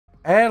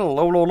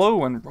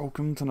Hello, and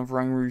welcome to another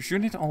Rang Rouge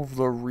unit of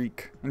the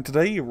week. And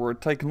today we're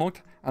taking a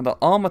look at the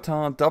Armata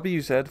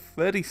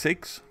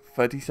WZ.36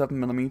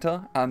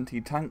 37mm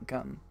anti-tank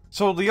gun.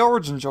 So the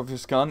origins of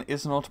this gun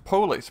is not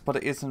Polish, but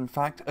it is in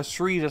fact a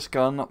Swedish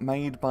gun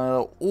made by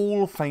the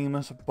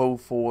all-famous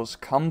Bofors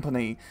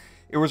company.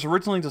 It was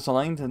originally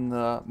designed in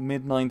the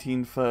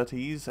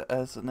mid-1930s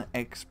as an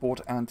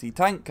export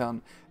anti-tank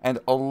gun, and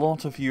a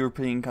lot of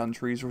European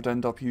countries would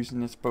end up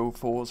using this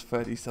Bofors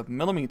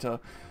 37mm.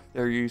 They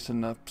were used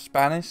in the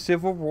Spanish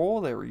Civil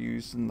War, they were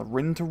used in the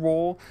Winter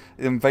War,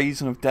 the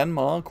invasion of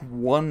Denmark.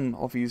 One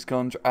of these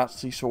guns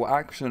actually saw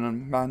action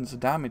and managed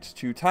damage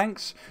to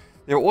tanks.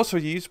 They were also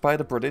used by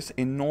the British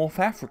in North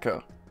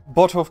Africa.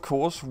 But of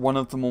course, one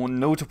of the more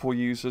notable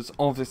users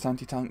of this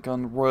anti-tank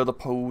gun were the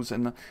Poles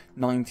in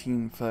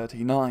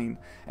 1939.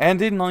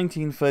 And in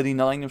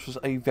 1939, this was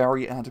a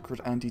very adequate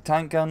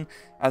anti-tank gun,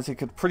 as it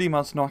could pretty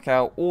much knock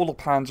out all the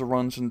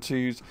Panzer Is and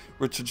IIs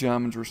which the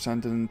Germans were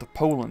sending into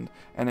Poland,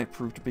 and it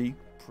proved to be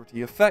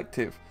pretty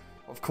effective.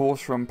 Of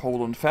course, when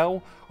Poland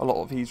fell, a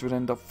lot of these would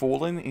end up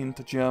falling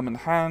into German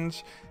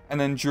hands, and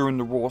then during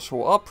the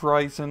Warsaw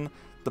Uprising,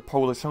 the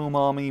Polish Home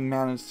Army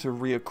managed to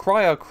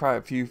reacquire quite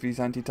a few of these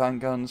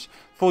anti-tank guns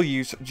for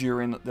use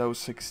during those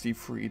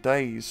 63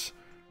 days.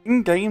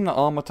 In-game, the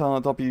Armata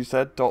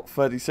WZ.36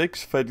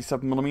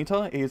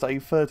 37mm is a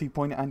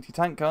 30-point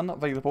anti-tank gun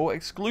available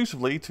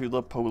exclusively to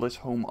the Polish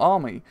Home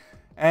Army,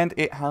 and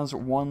it has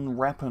one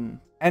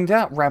weapon. And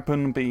that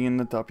weapon being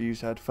the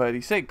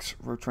WZ-36,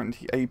 with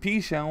 20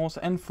 AP shells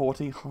and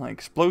 40 high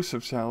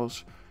explosive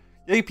shells.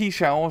 The AP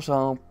shells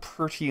are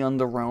pretty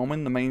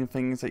underwhelming. The main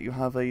thing is that you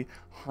have a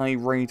high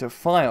rate of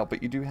fire,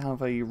 but you do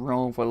have a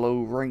rather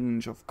low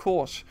range, of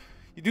course.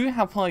 You do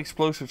have high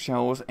explosive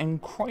shells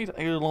and quite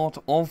a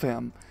lot of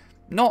them.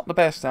 Not the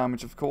best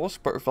damage, of course,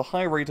 but with a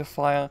high rate of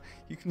fire,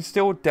 you can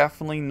still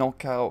definitely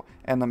knock out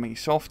enemy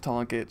soft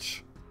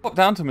targets. Up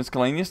down to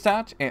miscellaneous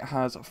stats, it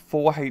has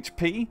 4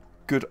 HP,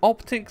 good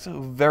optics,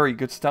 very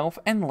good stealth,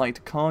 and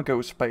light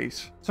cargo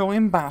space. So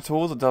in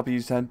battle, the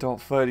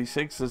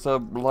WZ.36 is a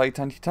light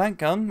anti-tank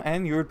gun,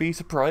 and you would be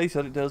surprised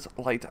that it does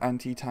light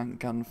anti-tank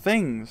gun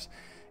things.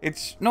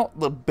 It's not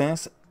the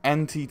best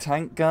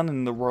anti-tank gun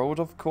in the world,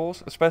 of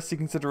course, especially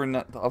considering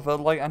that the other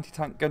light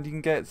anti-tank gun you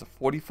can get is a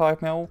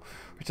 45mm,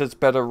 which has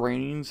better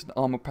range and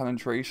armor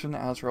penetration,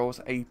 as well as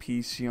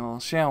APCR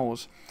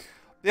shells.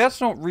 But that's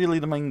not really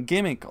the main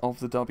gimmick of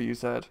the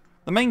WZ.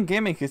 The main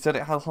gimmick is that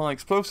it has high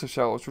explosive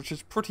shells, which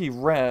is pretty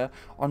rare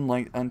on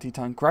light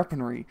anti-tank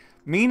weaponry,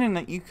 meaning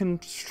that you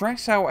can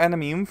stress out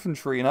enemy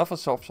infantry and other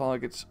soft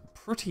targets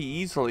pretty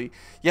easily.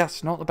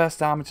 Yes, not the best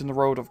damage in the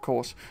world, of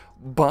course,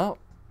 but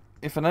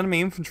if an enemy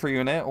infantry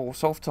unit or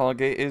soft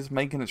target is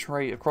making its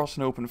way across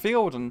an open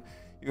field and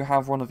you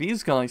have one of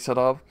these guys set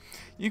up,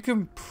 you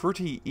can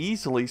pretty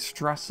easily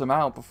stress them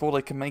out before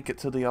they can make it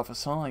to the other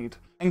side.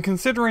 And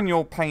considering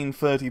you're paying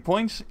 30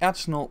 points,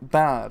 that's not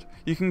bad.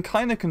 You can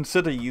kind of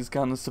consider these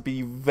guns to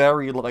be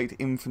very light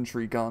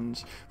infantry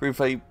guns, with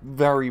a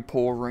very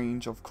poor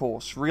range, of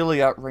course. Really,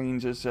 that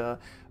range is your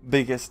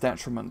biggest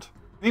detriment.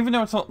 Even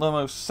though it's not the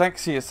most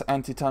sexiest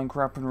anti-tank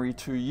weaponry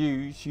to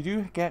use, you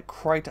do get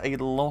quite a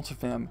lot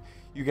of them.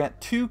 You get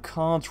 2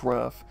 cards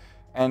worth,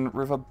 and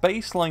with a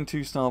baseline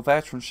 2-star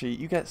veteran sheet,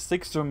 you get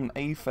 6 of them in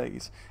A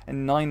phase,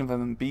 and 9 of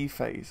them in B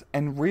phase.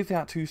 And with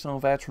that 2-star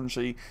veteran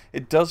sheet,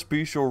 it does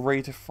boost your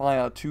rate of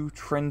fire to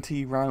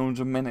 20 rounds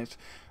a minute,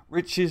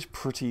 which is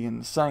pretty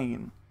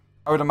insane.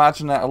 I would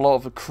imagine that a lot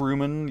of the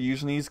crewmen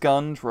using these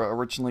guns were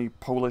originally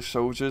Polish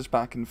soldiers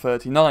back in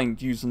 39,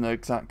 using the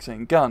exact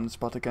same guns,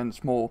 but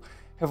against more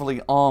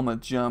heavily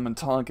armoured German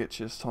targets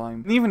this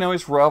time. And even though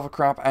it's rather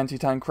crap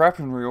anti-tank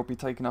weaponry will be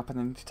taking up an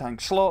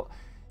anti-tank slot,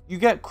 you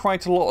get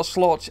quite a lot of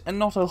slots and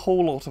not a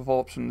whole lot of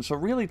options, so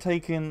really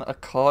taking a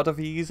card of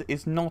these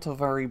is not a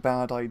very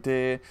bad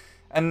idea.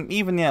 And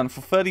even then, for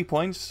 30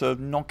 points to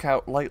knock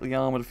out lightly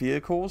armoured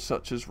vehicles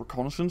such as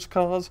reconnaissance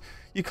cars,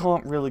 you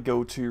can't really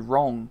go too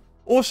wrong.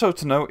 Also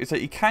to note is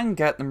that you can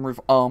get them with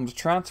armed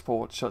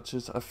transport, such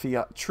as a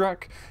Fiat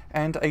truck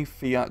and a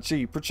Fiat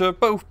Jeep, which are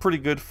both pretty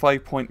good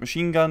 5-point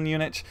machine gun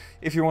units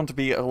if you want to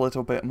be a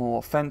little bit more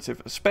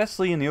offensive.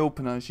 Especially in the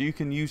openers, you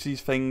can use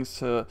these things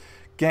to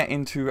get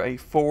into a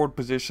forward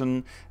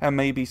position and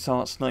maybe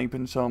start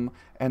sniping some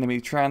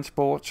enemy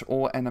transports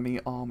or enemy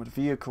armoured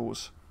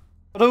vehicles.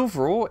 But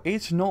overall,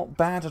 it's not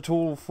bad at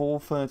all for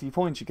 30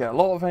 points. You get a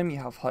lot of them, you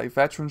have high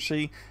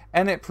veterancy,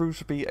 and it proves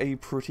to be a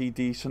pretty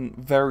decent,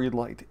 very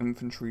light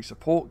infantry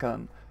support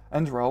gun.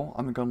 And well,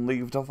 I'm going to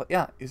leave it off at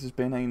that. This has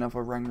been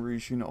another Rang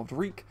Rouge unit of the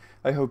week.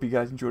 I hope you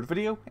guys enjoyed the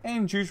video,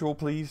 and as usual,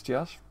 please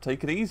just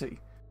take it easy.